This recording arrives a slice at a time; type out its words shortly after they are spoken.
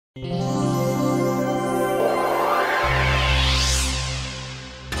Yeah,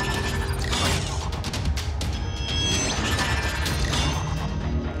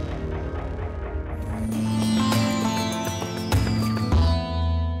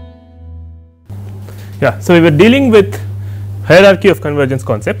 so we were dealing with hierarchy of convergence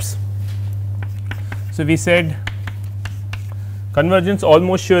concepts. So we said convergence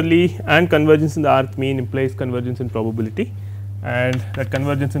almost surely and convergence in the rth mean implies convergence in probability, and that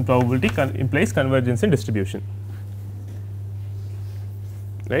convergence in probability implies convergence in distribution,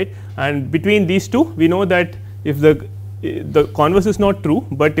 right. And between these two we know that if the converse is not true,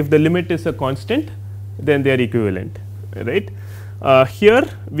 but if the limit is a constant, then they are equivalent, right. Here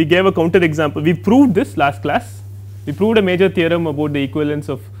we gave a counter example. We proved this last class. We proved a major theorem about the equivalence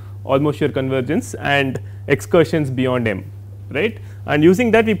of almost sure convergence and excursions beyond M, right. And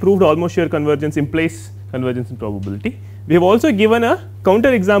using that we proved almost sure convergence implies convergence in probability. We have also given a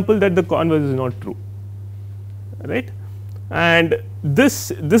counter example that the converse is not true, right. And this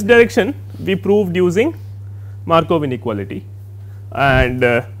direction we proved using Markov inequality, and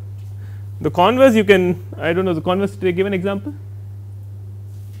the converse you can, I do not know the converse, did I give an example?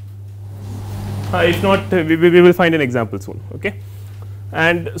 If not, we will find an example soon. Okay.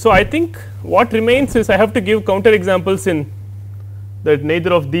 And so, I think what remains is I have to give counter examples in that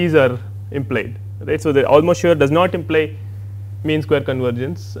neither of these are implied, right. So, the almost sure does not imply mean square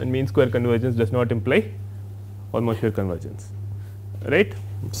convergence, and mean square convergence does not imply almost sure convergence, right.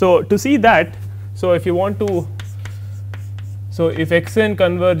 So, to see that, so if you want to, so if x n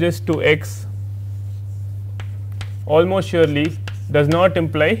converges to x, almost surely does not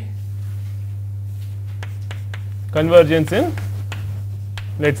imply convergence in,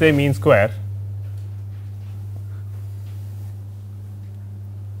 let us say, mean square.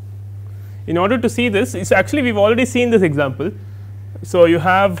 In order to see this, it's actually we have already seen this example. So, you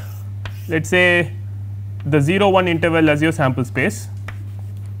have, let us say, the 0 1 interval as your sample space,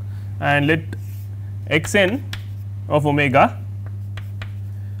 and let x n of omega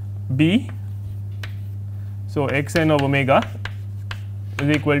be, so x n of omega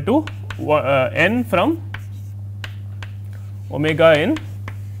is equal to n from omega n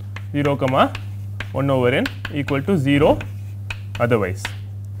 0 comma 1 over n equal to 0 otherwise,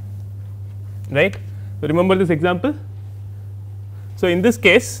 right. So, remember this example. So, in this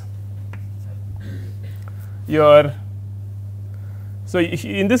case your, so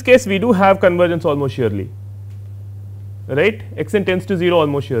in this case we do have convergence almost surely, right, x n tends to 0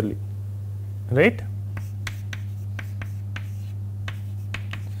 almost surely, right,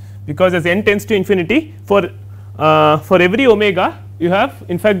 because as n tends to infinity for every omega you have,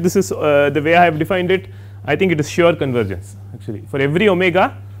 in fact this is the way I have defined it, I think it is sure convergence actually. For every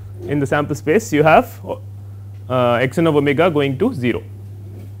omega in the sample space you have x n of omega going to 0,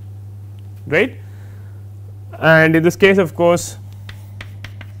 right. And in this case of course,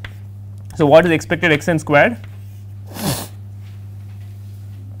 so what is expected x n squared?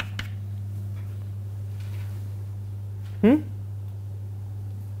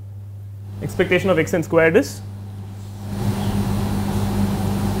 Expectation of x n squared is,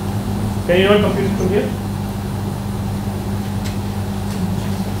 can you not compute it from here?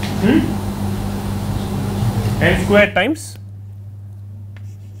 N squared times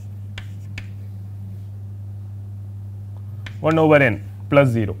one over n plus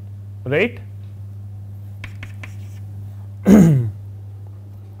 0, right.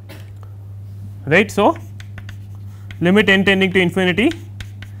 Right. So, limit n tending to infinity,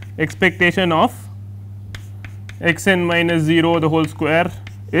 expectation of x n minus 0 the whole square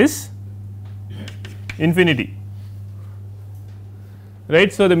is infinity,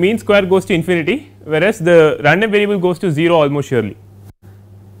 right. So, the mean square goes to infinity, whereas the random variable goes to 0 almost surely,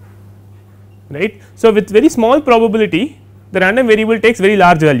 right. So, with very small probability the random variable takes very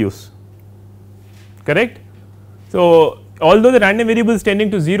large values, correct. So, although the random variable is tending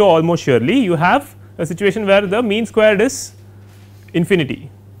to 0 almost surely, you have a situation where the mean squared is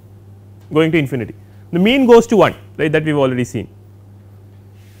infinity, going to infinity, the mean goes to 1, right, that we have already seen.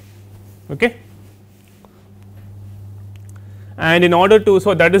 Okay. And in order to,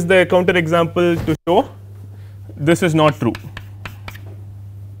 so that is the counter example to show this is not true,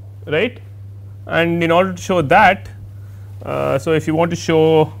 right. And in order to show that, so if you want to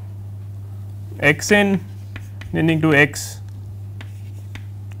show x n tending to x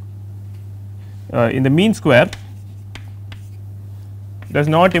in the mean square does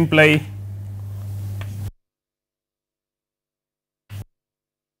not imply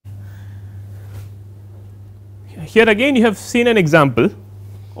here again you have seen an example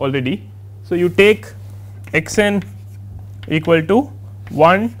already. So, you take x n equal to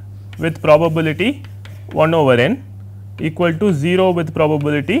 1 with probability 1 over n equal to 0 with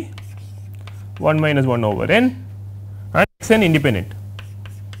probability 1 minus 1 over n and x n independent.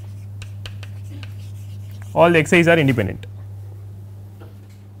 All the xi's are independent.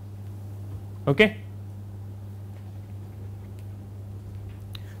 Okay.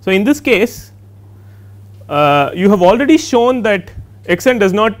 So, in this case you have already shown that x n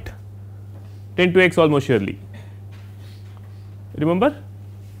does not tend to x almost surely. Remember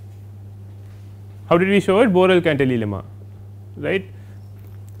how did we show it? Borel-Cantelli lemma, right.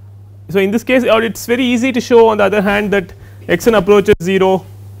 So, in this case it is very easy to show on the other hand that x n approaches 0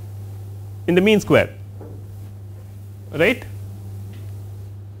 in the mean square, right,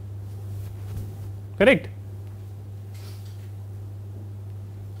 correct,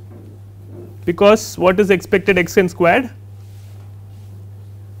 because what is expected x n squared,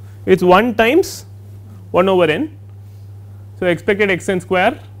 it is 1 times 1 over n. So, expected x n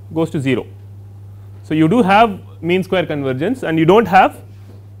square goes to 0. So, you do have mean square convergence and you do not have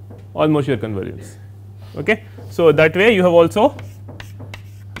almost sure convergence. Okay. So, that way you have also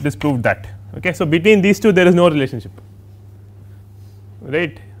disproved that. Okay. So, between these two there is no relationship,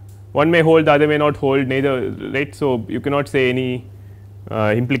 right, one may hold, the other may not hold, neither, right. So, you cannot say any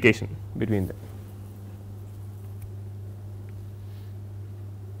implication between them.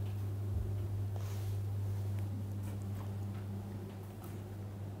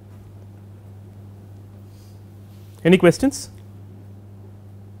 Any questions?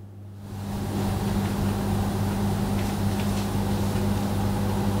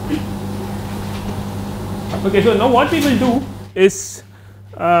 Okay, so now what we will do is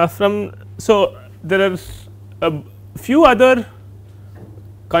so there are a few other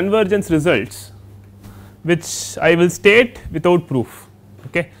convergence results which I will state without proof.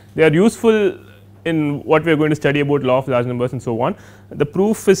 Okay, they are useful in what we are going to study about law of large numbers and so on. The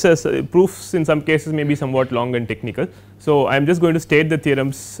proof is proofs in some cases may be somewhat long and technical. So, I am just going to state the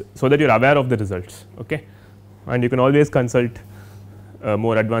theorems so that you are aware of the results, okay, and you can always consult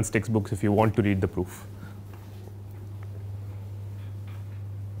more advanced textbooks if you want to read the proof.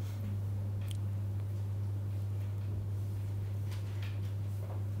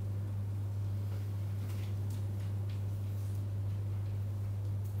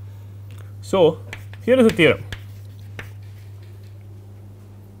 So, here is a theorem.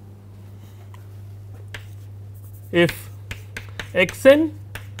 If x n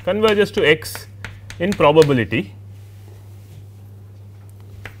converges to x in probability,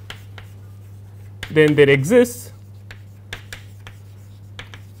 then there exists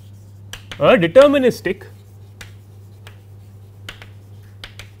a deterministic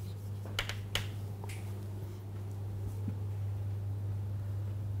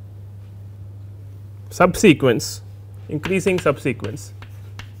subsequence, increasing subsequence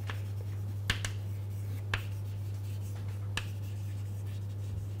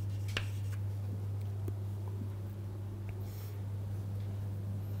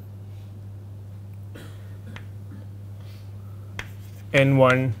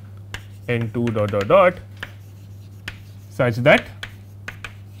n1 n2 dot dot dot such that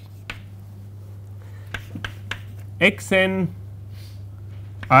x n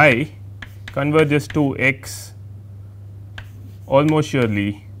I converges to x almost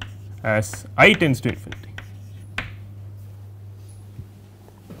surely as I tends to infinity.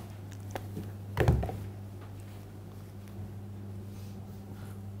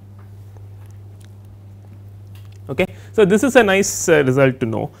 Okay. So, this is a nice result to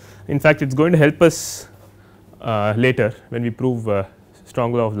know. In fact, it is going to help us later when we prove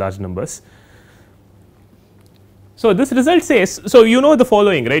strong law of large numbers. So, this result says, so you know the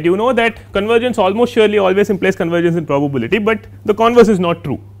following, right, you know that convergence almost surely always implies convergence in probability, but the converse is not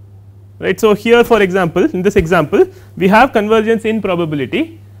true, right. So, here for example, in this example we have convergence in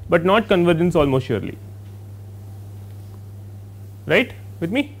probability, but not convergence almost surely, right,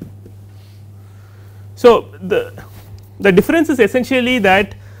 with me. So, the difference is essentially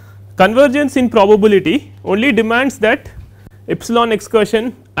that convergence in probability only demands that epsilon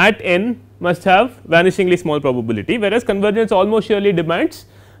excursion at n must have vanishingly small probability, whereas convergence almost surely demands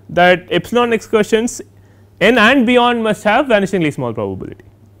that epsilon excursions n and beyond must have vanishingly small probability,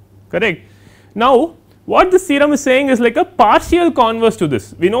 correct. Now, what this theorem is saying is like a partial converse to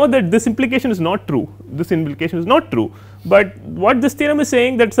this. We know that this implication is not true, this implication is not true, but what this theorem is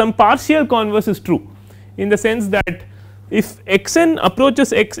saying that some partial converse is true, in the sense that if x n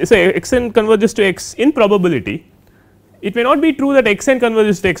approaches x, say x n converges to x in probability, it may not be true that x n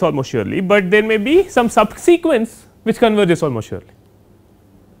converges to x almost surely, but there may be some subsequence which converges almost surely.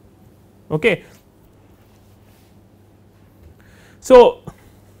 Okay. So,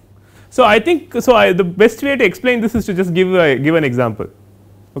 So, I think the best way to explain this is to just give an example.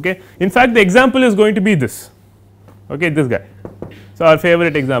 Okay. In fact, the example is going to be this, okay, this guy. So, our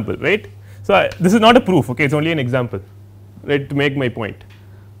favorite example, right. So, this is not a proof, okay, it is only an example, right, to make my point.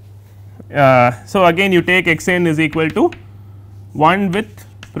 So, again you take x n is equal to 1 with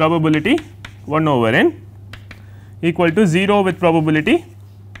probability 1 over n equal to 0 with probability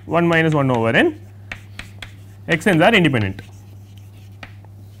 1 minus 1 over n, x n's are independent.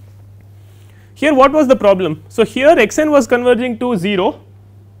 Here what was the problem? So, here x n was converging to 0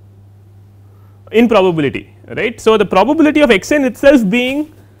 in probability, right. So, the probability of x n itself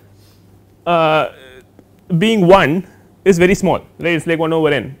being 1 is very small, right, it is like 1 over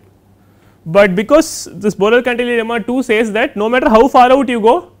n, but because this Borel-Cantelli lemma 2 says that no matter how far out you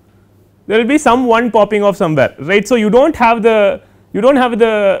go, there will be some 1 popping off somewhere, right. So, you do not have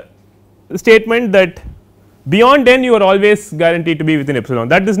the statement that beyond n you are always guaranteed to be within epsilon,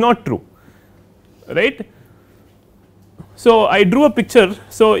 that is not true, right. So, I drew a picture.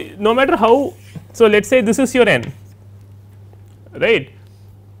 So, no matter how, so let us say this is your n, right.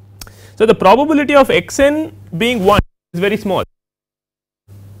 So, the probability of x n being 1 is very small,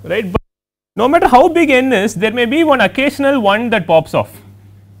 right, but no matter how big n is, there may be one occasional 1 that pops off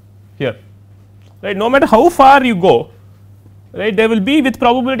here, right. No matter how far you go, right, there will be with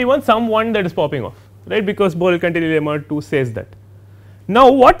probability 1 some 1 that is popping off, right, because Borel-Cantelli lemma 2 says that. Now,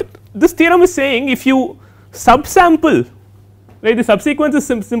 what this theorem is saying, if you subsample, right, the subsequence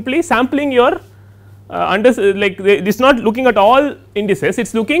is simply sampling your like it is not looking at all indices, it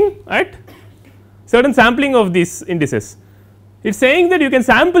is looking at certain sampling of these indices. It is saying that you can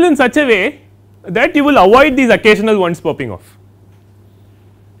sample in such a way that you will avoid these occasional ones popping off.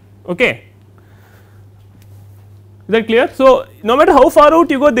 Okay. Is that clear? So, no matter how far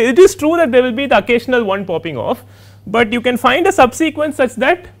out you go, it is true that there will be the occasional one popping off, but you can find a subsequence such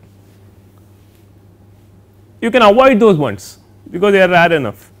that you can avoid those ones because they are rare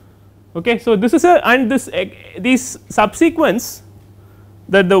enough. Okay. So, this is a, and this these subsequence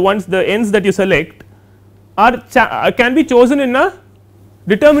that the ones, the n's that you select are can be chosen in a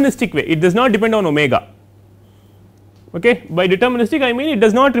deterministic way, it does not depend on omega. Okay. By deterministic I mean it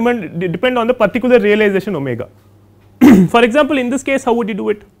does not depend on the particular realization omega. For example, in this case how would you do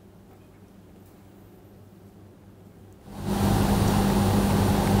it?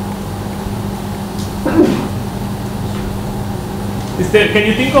 Is there, can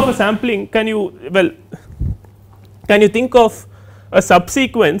you think of a sampling, can you think of a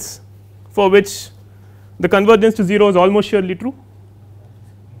subsequence for which the convergence to 0 is almost surely true?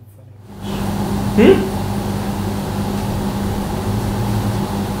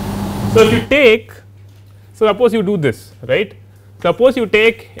 So, if you take, so suppose you do this, right, suppose you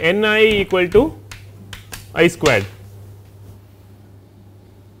take n I equal to I squared,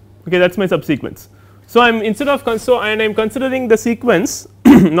 okay, that is my subsequence. So, I am instead of and I am considering the sequence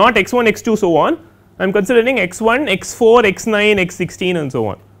not x 1 x 2 so on, I am considering x 1 x 4 x 9 x 16 and so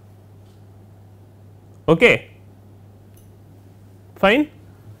on, okay, fine.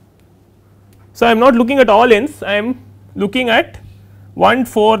 So, I am not looking at all n's, I am looking at 1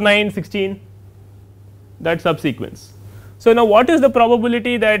 4 9 16 that subsequence. So, now what is the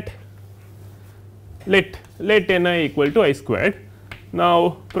probability that let n I equal to I squared.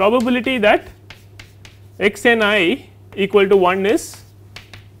 Now, probability that x n I equal to 1 is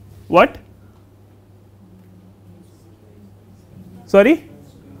what? Sorry,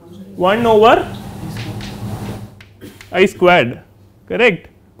 1 over I squared, correct.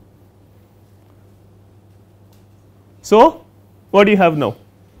 So, what do you have now?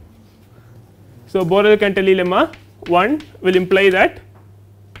 So, Borel-Cantelli lemma 1 will imply that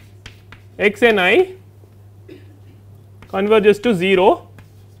x n I converges to 0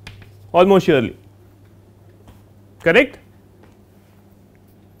 almost surely, correct.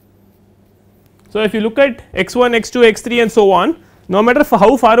 So, if you look at x 1 x 2 x 3 and so on, no matter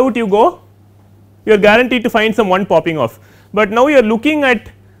how far out you go, you are guaranteed to find some 1 popping off, but now you are looking at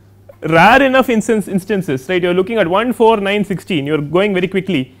rare enough instances, right, you are looking at 1 4 9 16, you are going very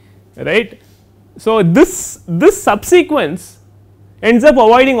quickly, right. So, this subsequence ends up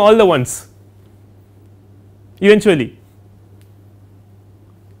avoiding all the ones eventually,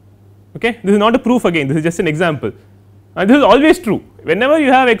 okay. This is not a proof again, this is just an example, and this is always true whenever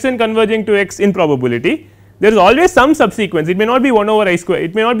you have x n converging to x in probability, there is always some subsequence, it may not be 1 over I square,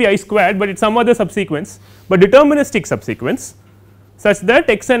 it may not be I squared, but it is some other subsequence, but deterministic subsequence such that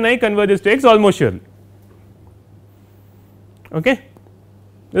x n I converges to x almost surely, okay.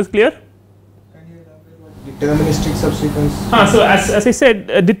 This is clear? Can you elaborate what deterministic subsequence? So, as I said,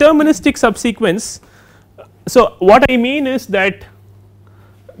 a deterministic subsequence, so what I mean is that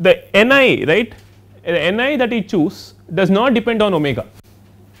the ni, right, the ni that you choose does not depend on omega.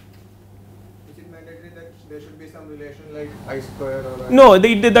 Is it mandatory that there should be some relation like I square or No,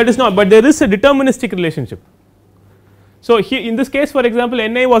 that is not, but there is a deterministic relationship. So, here in this case, for example,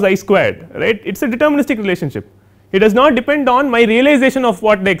 ni was I squared, right, it is a deterministic relationship. It does not depend on my realization of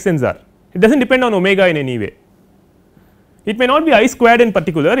what the xn's are, it does not depend on omega in any way. It may not be I squared in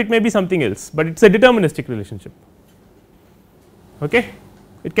particular, it may be something else, but it is a deterministic relationship. Okay.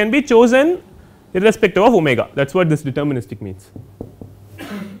 It can be chosen irrespective of omega, that is what this deterministic means.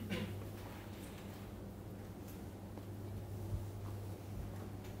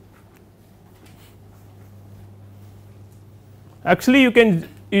 Actually, you can,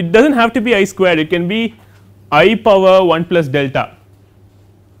 it does not have to be I squared, it can be I power 1 plus delta,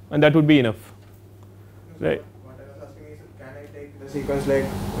 and that would be enough, right. What I was asking is, can I take the sequence like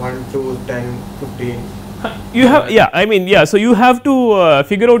 1 to 10, 15? You have, yeah, I mean, yeah, so you have to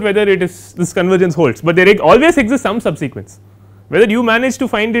figure out whether it is this convergence holds, but there always exists some subsequence. Whether you manage to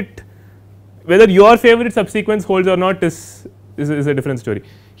find it, whether your favorite subsequence holds or not is a different story.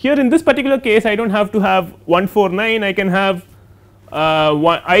 Here in this particular case, I do not have to have 149, I can have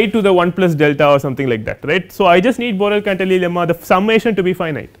I to the 1 plus delta or something like that, right. So, I just need Borel-Cantelli lemma, the summation to be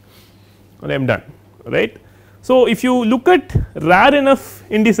finite, and I am done, right. So, if you look at rare enough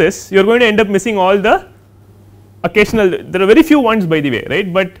indices, you are going to end up missing all the occasional, there are very few ones by the way,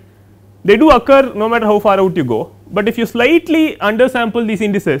 right, but they do occur no matter how far out you go, but if you slightly undersample these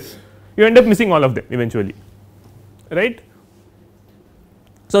indices, you end up missing all of them eventually, right.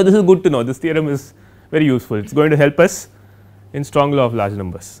 So, this is good to know, this theorem is very useful, it is going to help us in strong law of large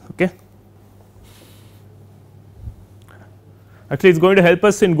numbers. Okay. Actually, it is going to help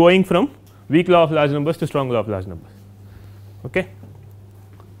us in going from weak law of large numbers to strong law of large numbers. Okay.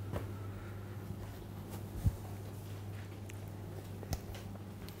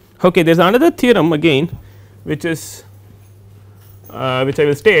 Okay, there is another theorem again, which is which I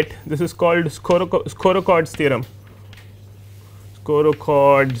will state. This is called Skorokhod theorem,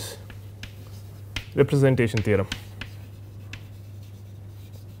 Skorokhod representation theorem.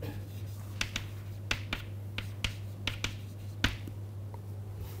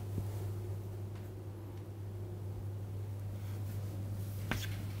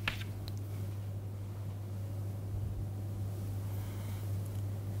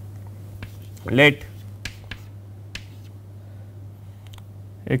 Let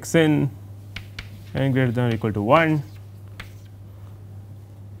x n greater than or equal to 1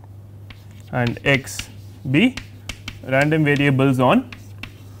 and x be random variables on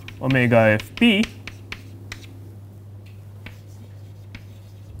omega f p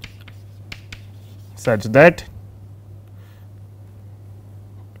such that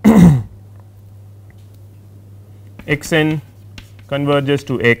x n converges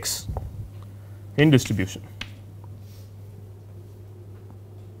to x in distribution.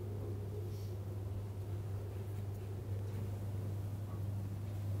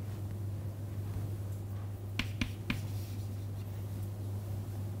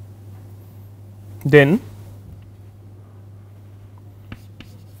 Then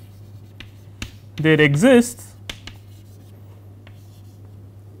there exists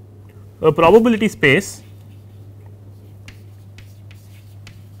a probability space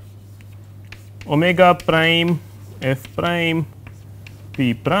omega prime f prime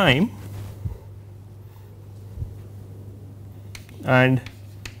p prime and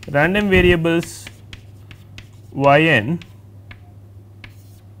random variables y n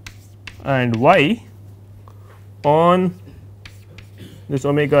and y on this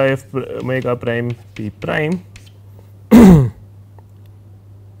omega prime p prime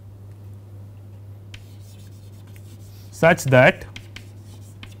such that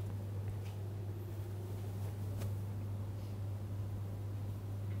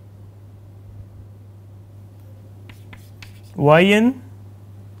y n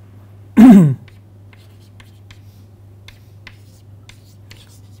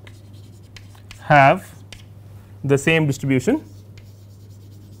have the same distribution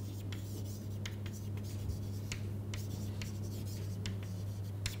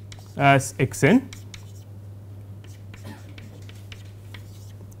as x n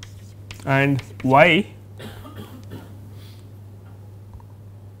and y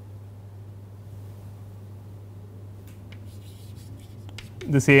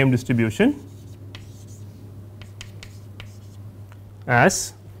the same distribution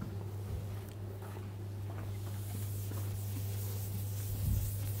as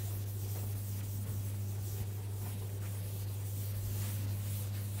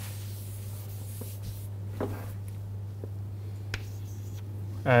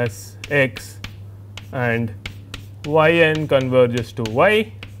as x and yn converges to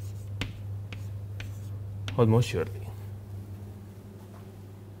y almost surely.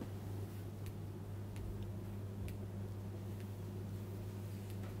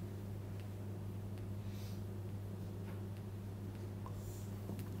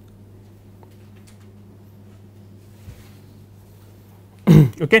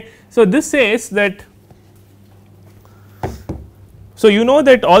 Okay. So, this says that, so you know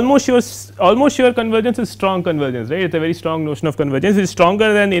that almost sure convergence is strong convergence, right. It is a very strong notion of convergence, it is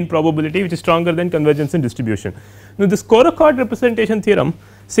stronger than in probability, which is stronger than convergence in distribution. Now, this Corochord representation theorem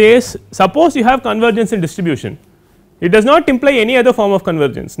says, suppose you have convergence in distribution, it does not imply any other form of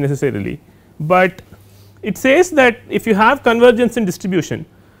convergence necessarily, but it says that if you have convergence in distribution,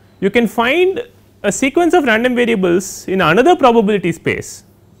 you can find a sequence of random variables in another probability space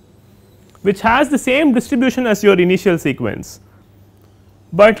which has the same distribution as your initial sequence,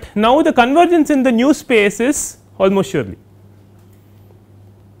 but now the convergence in the new space is almost surely.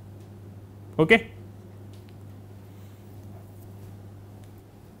 Okay.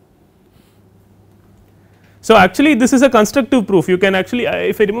 So, actually this is a constructive proof, you can actually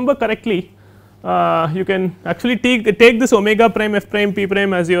if I remember correctly, you can actually take this omega prime f prime p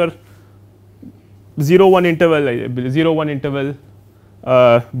prime as your 0 1 interval 0 1 interval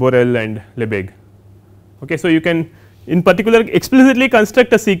Borel and Lebesgue. Okay. So, you can in particular explicitly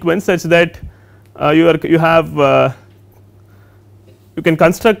construct a sequence such that you can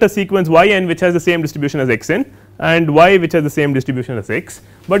construct a sequence y n which has the same distribution as x n and y which has the same distribution as x,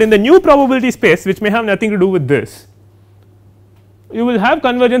 but in the new probability space which may have nothing to do with this, you will have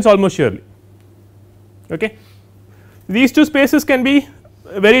convergence almost surely. Okay. These two spaces can be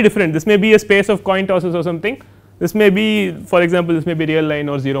very different, this may be a space of coin tosses or something, this may be, for example, this may be real line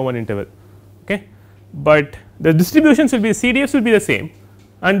or 0 1 interval, okay. But the distributions will be, CDFs will be the same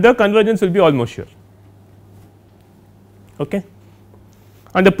and the convergence will be almost sure, okay.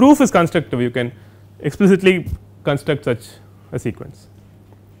 And the proof is constructive, you can explicitly construct such a sequence.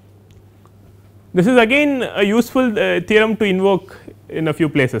 This is again a useful theorem to invoke in a few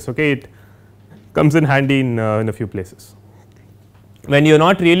places, okay. It comes in handy in a few places when you are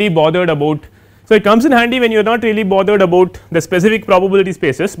not really bothered about. So, it comes in handy when you are not really bothered about the specific probability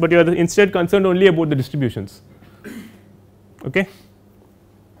spaces, but you are instead concerned only about the distributions. Okay.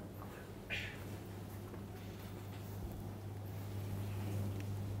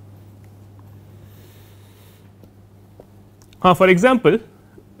 For example,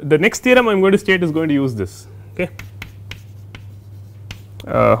 the next theorem I am going to state is going to use this, okay,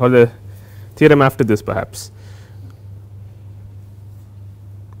 or the theorem after this perhaps.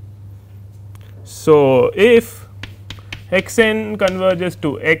 So, if x n converges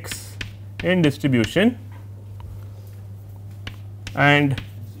to x in distribution and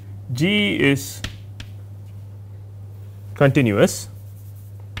g is continuous,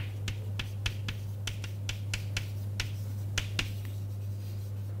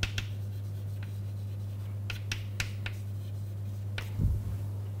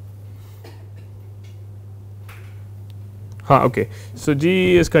 okay. So,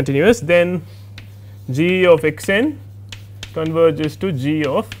 g is continuous, then g of x n converges to g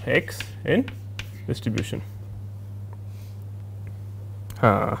of x in distribution.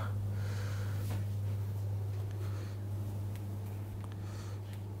 Yeah.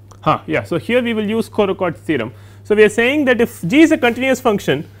 So, here we will use Corochord's theorem. So, we are saying that if g is a continuous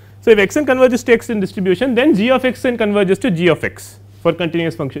function, so if x n converges to x in distribution, then g of x n converges to g of x for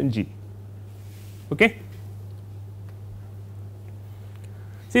continuous function g. Okay.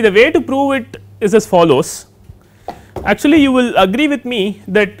 See, the way to prove it is as follows. Actually, you will agree with me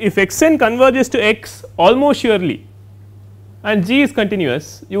that if x n converges to x almost surely and g is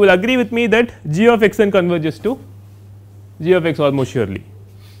continuous, you will agree with me that g of x n converges to g of x almost surely.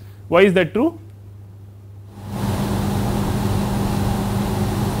 Why is that true?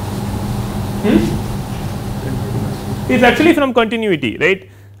 It is actually from continuity, right.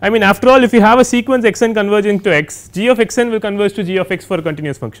 I mean, after all, if you have a sequence x n converging to x, g of x n will converge to g of x for a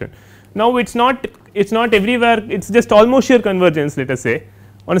continuous function. Now, it is not everywhere, it is just almost sure convergence, let us say,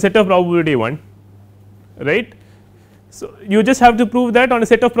 on a set of probability 1, right. So, you just have to prove that on a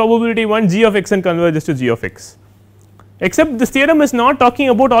set of probability 1 g of x n converges to g of x, except this theorem is not talking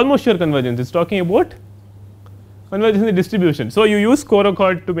about almost sure convergence, it is talking about convergence in the distribution. So, you use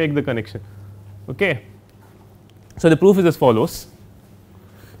Corochord to make the connection. Okay. So, the proof is as follows.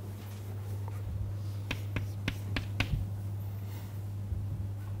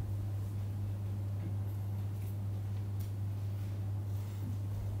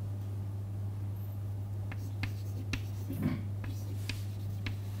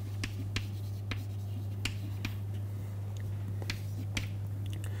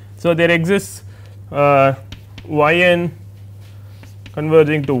 So, there exists y n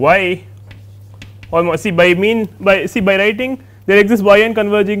converging to y almost by writing there exists y n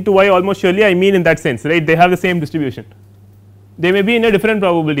converging to y almost surely, I mean in that sense, right, they have the same distribution, they may be in a different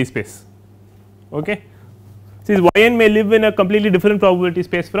probability space. Okay. Since y n may live in a completely different probability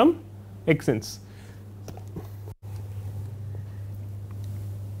space from x n's.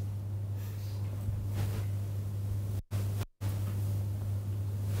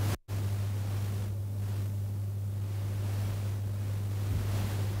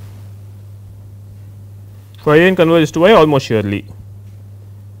 Y n converges to y almost surely.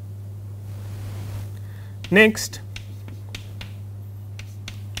 Next,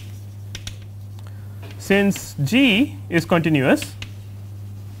 since G is continuous,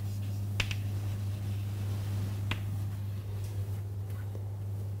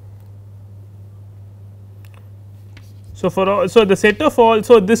 so for all, so the set of all,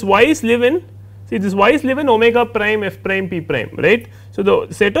 so this y's live in, see this y's live in omega prime f prime p prime, right. So,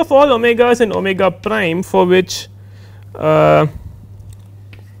 the set of all omegas and omega prime for which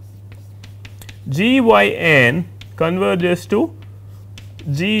g y n converges to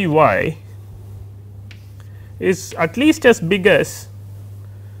g y is at least as big as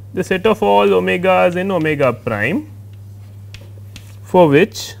the set of all omegas and omega prime for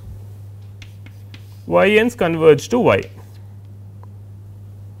which y n's converge to y.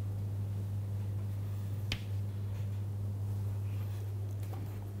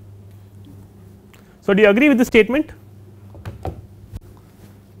 So, do you agree with the statement?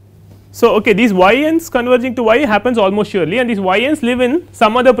 So, okay, these y n's converging to y happens almost surely and these y n's live in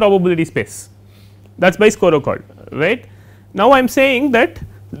some other probability space, that is by Skorokhod, right. Now, I am saying that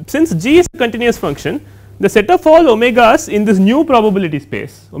since G is a continuous function, the set of all omegas in this new probability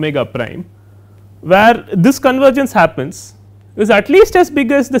space omega prime where this convergence happens is at least as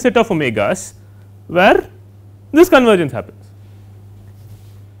big as the set of omegas where this convergence happens.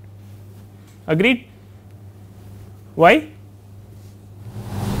 Agreed? Why?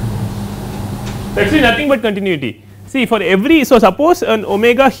 Actually nothing but continuity. See for every, so suppose an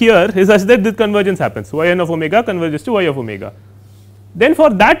omega here is such that this convergence happens, y n of omega converges to y of omega, then for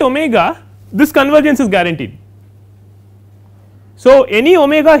that omega this convergence is guaranteed. So, any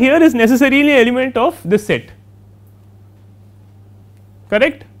omega here is necessarily an element of this set,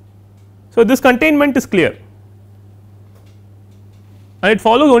 correct. So, this containment is clear and it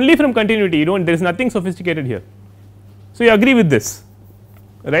follows only from continuity, you do not, there is nothing sophisticated here. So, you agree with this,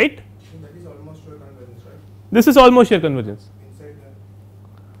 right. That is almost sure convergence, right? This is almost sure convergence. Inside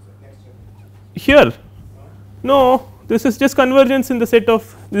the next step. Here, no, this is just convergence in the set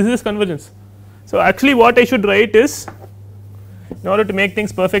of, this is convergence. So, actually what I should write is, in order to make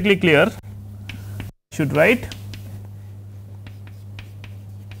things perfectly clear, I should write,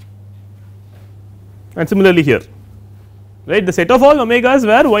 and similarly here, right, the set of all omegas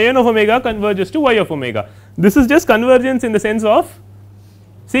where y n of omega converges to y of omega. This is just convergence in the sense of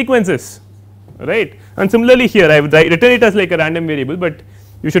sequences, right, and similarly here I have written it as like a random variable, but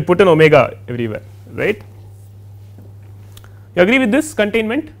you should put an omega everywhere, right. You agree with this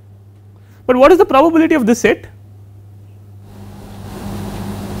containment? But what is the probability of this set?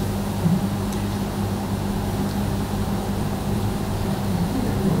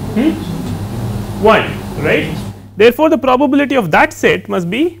 One, right. Therefore, the probability of that set must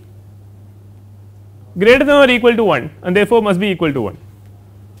be greater than or equal to 1 and therefore, must be equal to 1,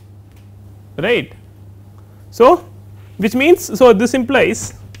 right. So, which means, so this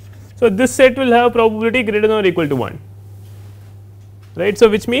implies, so this set will have probability greater than or equal to 1, right. So,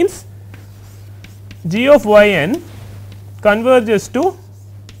 which means g of y n converges to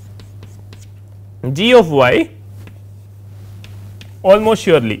g of y almost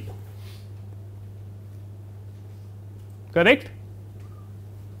surely, correct.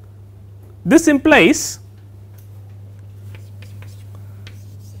 This implies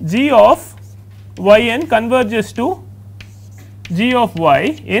g of y n converges to g of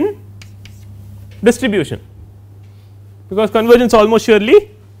y in distribution, because convergence almost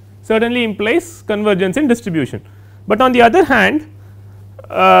surely certainly implies convergence in distribution. But on the other hand,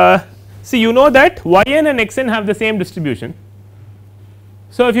 see you know that y n and x n have the same distribution.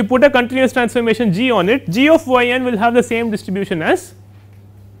 So, if you put a continuous transformation g on it, g of y n will have the same distribution as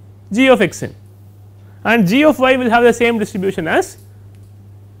g of x n and g of y will have the same distribution as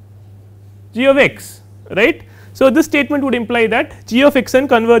g of x, right. So, this statement would imply that g of x n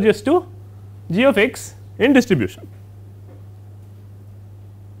converges to g of x in distribution.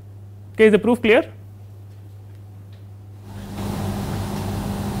 Okay, is the proof clear?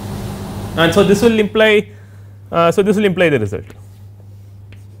 And so, this will imply the result.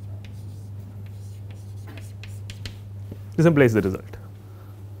 this implies the result.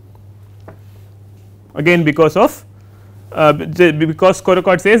 Again because of because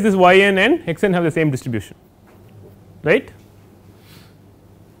Korakot says this y n and x n have the same distribution, right.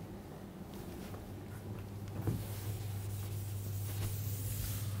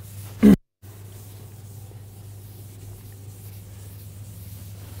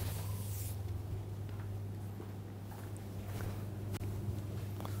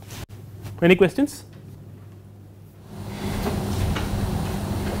 Any questions?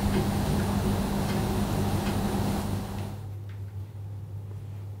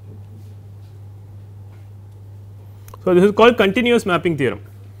 So, this is called continuous mapping theorem.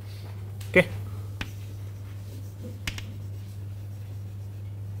 Okay.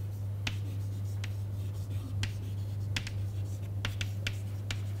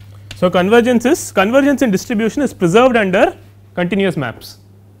 So, convergence in distribution is preserved under continuous maps.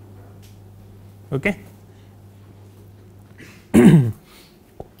 Okay.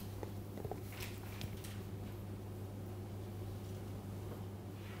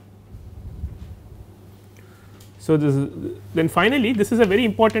 So, this is then finally, this is a very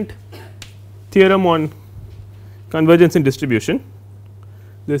important theorem on convergence in distribution.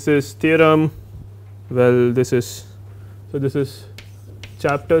 This is theorem, well this is, so this is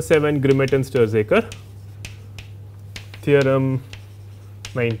chapter 7 Grimet and Sturzaker, theorem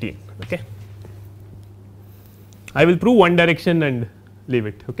 19. Okay. I will prove one direction and leave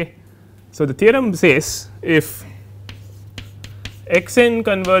it. Okay. So, the theorem says if x n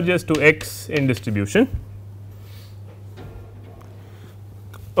converges to x in distribution,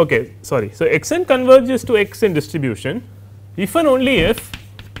 okay, sorry. So, x n converges to x in distribution if and only if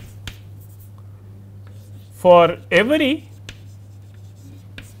for every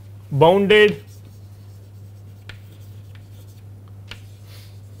bounded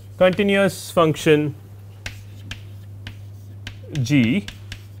continuous function g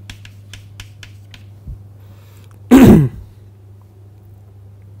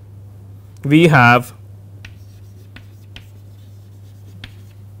we have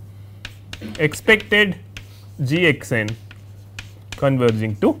expected g x n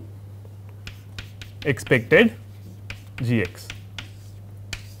converging to expected g x.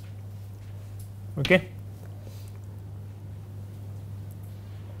 Okay.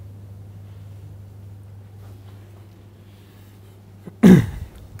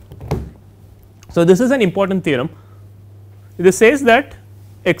 So, this is an important theorem. This says that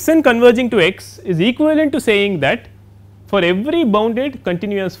x n converging to x is equivalent to saying that for every bounded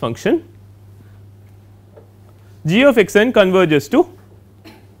continuous function g of x n converges to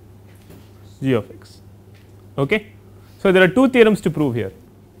g of x. Okay. So, there are two theorems to prove here.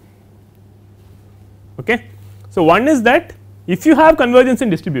 Okay. So, one is that if you have convergence in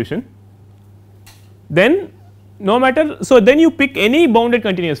distribution, then no matter, so then you pick any bounded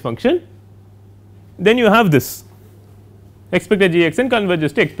continuous function, then you have this expected g x n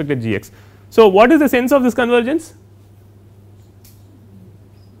converges to expected g x. So, what is the sense of this convergence?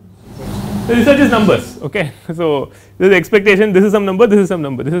 The result is numbers. Okay. So, this is expectation, this is some number, this is some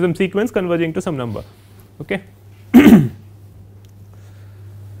number, this is some sequence converging to some number. Okay.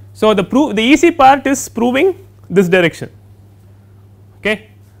 So, the easy part is proving this direction.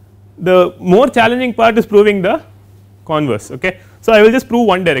 Okay. The more challenging part is proving the converse. Okay. So, I will just prove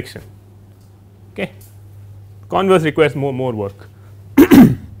one direction. Okay. Converse requires more work.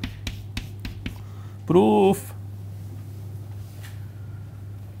 Proof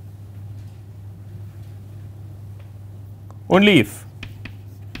only if.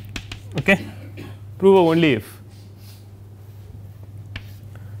 Okay. Prove of only if,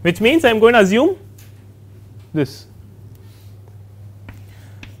 which means I am going to assume this.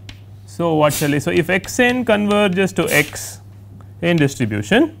 So, what shall I, so if x n converges to x in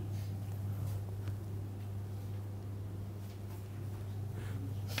distribution,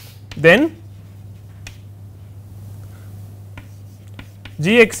 then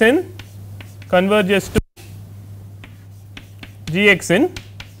g x n converges to g x in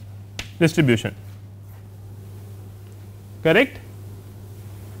distribution, correct.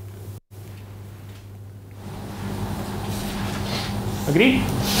 Agreed?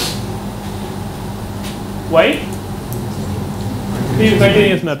 Why?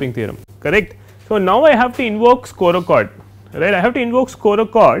 Continuous mapping theorem, correct. So, now I have to invoke Korakot, right. I have to invoke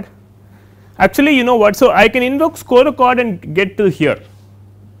Korakot. Actually, you know what, so I can invoke Korakot and get till here,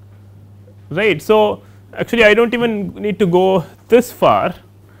 right. So, actually I do not even need to go this far.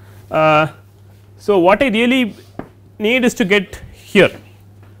 So, what I really need is to get here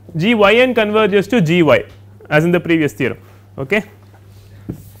g y n converges to g y as in the previous theorem. Okay.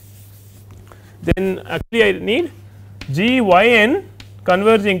 Then actually I need G y n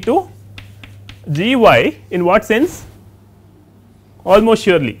converging to G y in what sense? Almost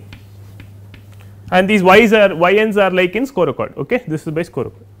surely, and these y's are y n's are like in score record. Okay, this is by score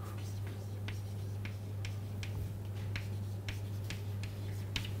record.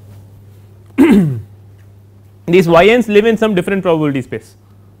 These y n's live in some different probability space,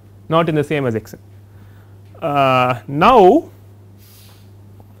 not in the same as x n. Now,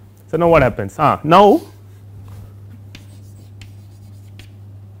 so now what happens? Now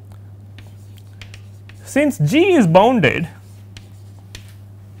since G is bounded,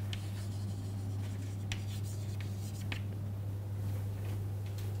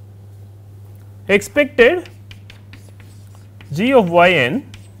 expected G of y n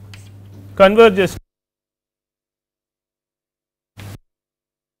converges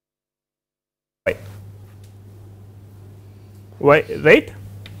y, right?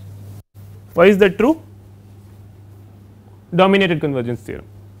 Why is that true? Dominated convergence theorem,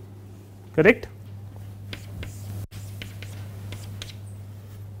 correct?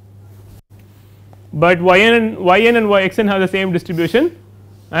 But y n and y x n have the same distribution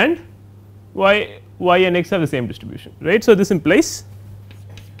and y and x have the same distribution, right. So, this implies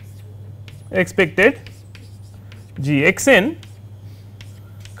expected G x n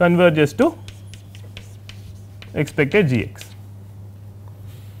converges to expected G x.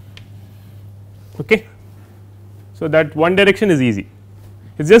 Okay. So, that one direction is easy,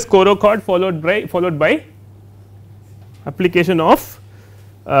 it is just co-record followed by application of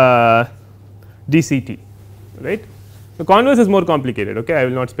DCT, right. The converse is more complicated. Okay, I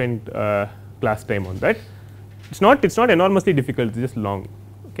will not spend class time on that. It's not enormously difficult, it's just long.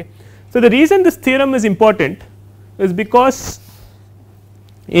 Okay. So, the reason this theorem is important is because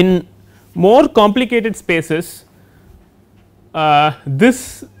in more complicated spaces,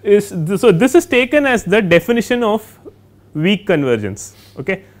 this is taken as the definition of weak convergence.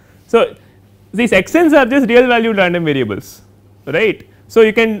 Okay. So, these x n's are just real valued random variables, right. So,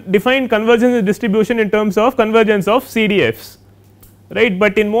 you can define convergence distribution in terms of convergence of CDFs, right,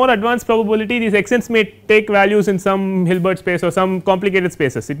 but in more advanced probability these x n's may take values in some Hilbert space or some complicated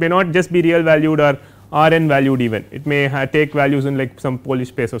spaces. It may not just be real valued or R n valued even, it may take values in like some Polish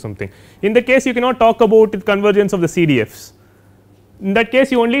space or something. In the case you cannot talk about convergence of the CDFs, in that case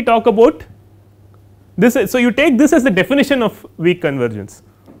you only talk about this. So, you take this as the definition of weak convergence.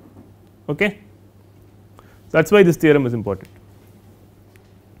 Okay. That is why this theorem is important.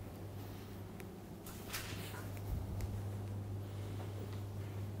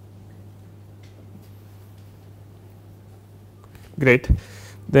 Great.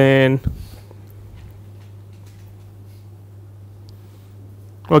 Then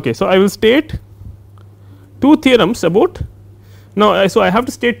okay, so I will state two theorems about now. So, I have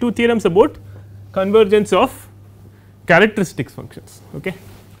to state two theorems about convergence of characteristics functions. Okay.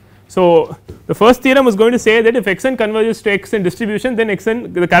 So, the first theorem is going to say that if x n converges to x n distribution, then x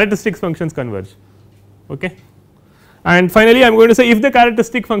n the characteristics functions converge. Okay. And finally, I am going to say if the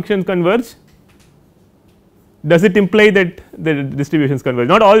characteristic functions converge, does it imply that the distributions converge?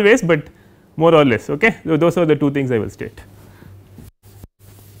 Not always, but more or less. Okay. So, those are the two things I will state.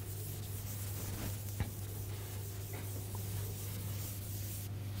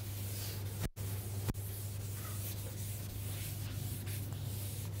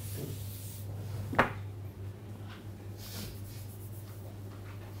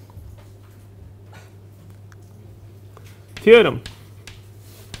 Theorem: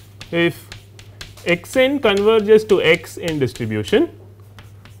 if x n converges to x in distribution,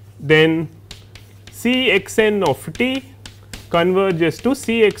 then C x n of t converges to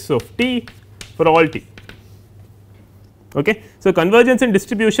C x of t for all t. Okay. So, convergence in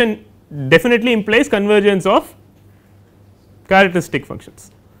distribution definitely implies convergence of characteristic functions.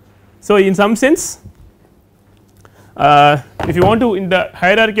 So, in some sense, if you want to, in the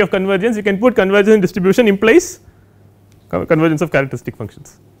hierarchy of convergence, you can put convergence in distribution implies convergence of characteristic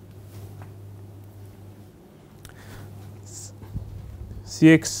functions. C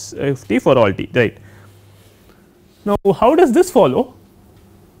x of t for all t, right. Now, how does this follow?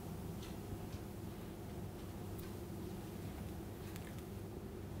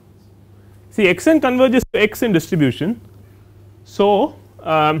 See, x n converges to x in distribution. So,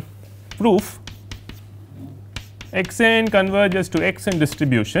 proof x n converges to x in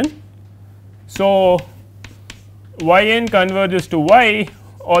distribution. So, y n converges to y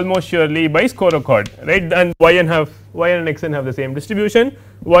almost surely by score record, right, and y n and x n have the same distribution,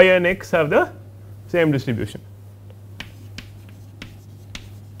 y and x have the same distribution.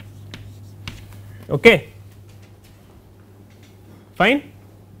 Okay. Fine.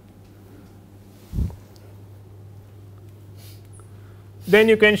 then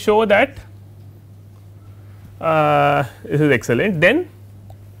you can show that this is excellent. Then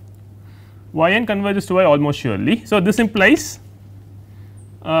y n converges to y almost surely. So, this implies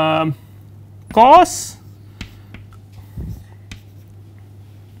cos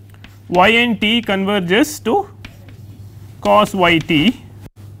y n t converges to cos y t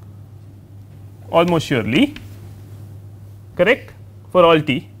almost surely, correct, for all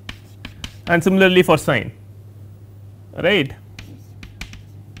t, and similarly for sine, right.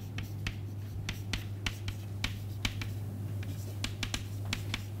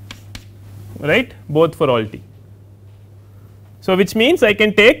 Right, both for all t. So, which means I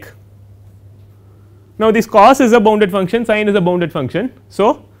can take, now this cos is a bounded function, sine is a bounded function.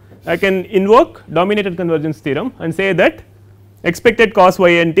 So, I can invoke dominated convergence theorem and say that expected cos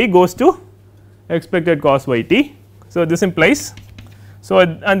y n t goes to expected cos y t. So, this implies, so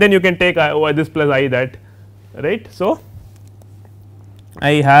and then you can take this plus I that, right. So,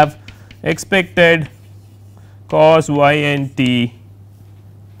 I have expected cos y n t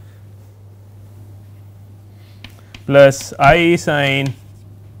plus I sin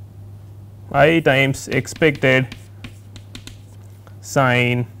I times expected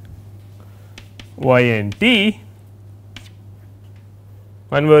sin y n t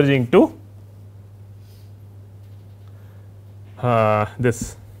converging to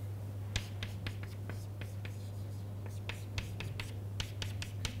this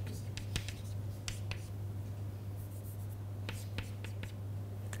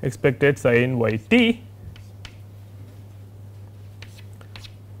expected sin y t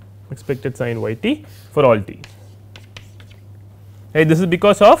expected sin y t for all t, right. This is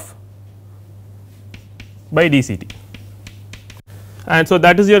because of by d c t, and so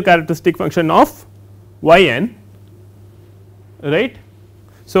that is your characteristic function of y n, right.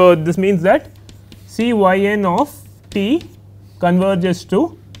 So, this means that C y n of t converges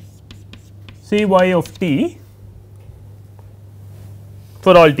to C y of t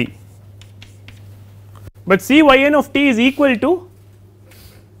for all t, but C y n of t is equal to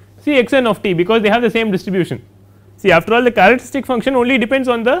C x n of t, because they have the same distribution. See, after all, the characteristic function only depends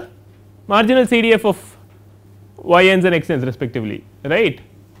on the marginal CDF of y n's and x n's respectively, right,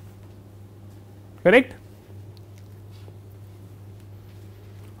 correct,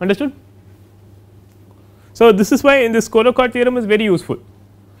 understood. So, this is why in this Colocott theorem is very useful,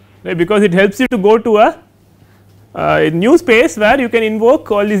 right, because it helps you to go to a new space where you can invoke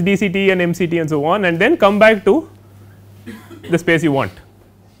all these DCT and MCT and so on, and then come back to the space you want.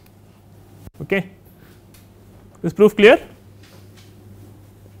 Okay. This proof clear?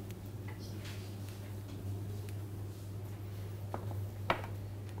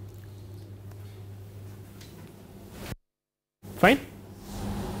 Fine.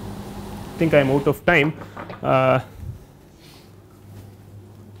 I think I am out of time.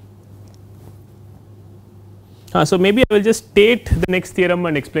 So, maybe I will just state the next theorem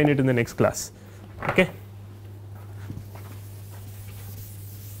and explain it in the next class. Okay.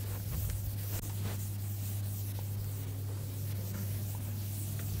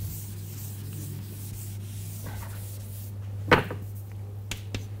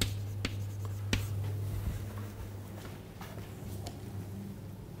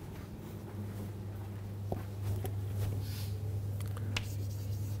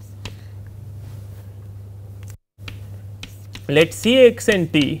 Let C x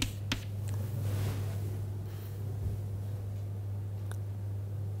and t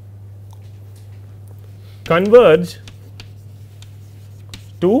converge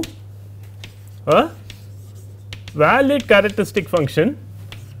to a valid characteristic function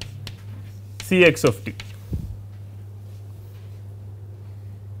C x of t.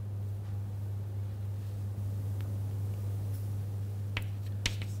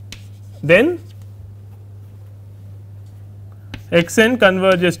 Then x n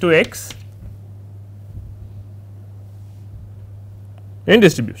converges to x in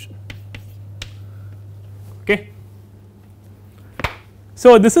distribution. Okay.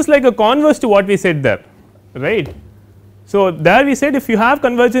 So, this is like a converse to what we said there, right. So, there we said if you have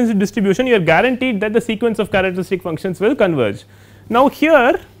convergence in distribution, you are guaranteed that the sequence of characteristic functions will converge. Now,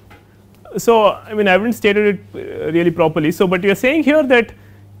 here, so I mean I have not stated it really properly. So, but you are saying here that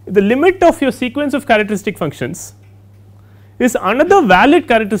the limit of your sequence of characteristic functions is another valid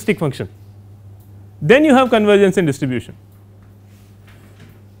characteristic function, then you have convergence in distribution.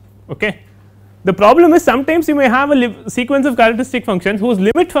 Okay. The problem is sometimes you may have a sequence of characteristic functions whose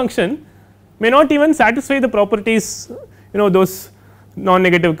limit function may not even satisfy the properties, those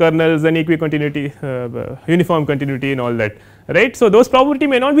non-negative kernels and equicontinuity, uniform continuity and all that, right. So, those probability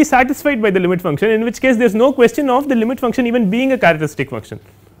may not be satisfied by the limit function, in which case there is no question of the limit function even being a characteristic function,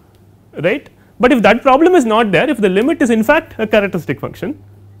 right. But if that problem is not there, if the limit is in fact a characteristic function,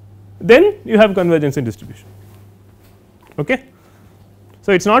 then you have convergence in distribution. Okay.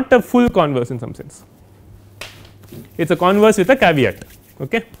 So, it is not a full converse in some sense, it is a converse with a caveat.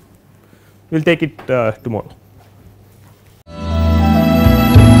 Okay. We will take it tomorrow.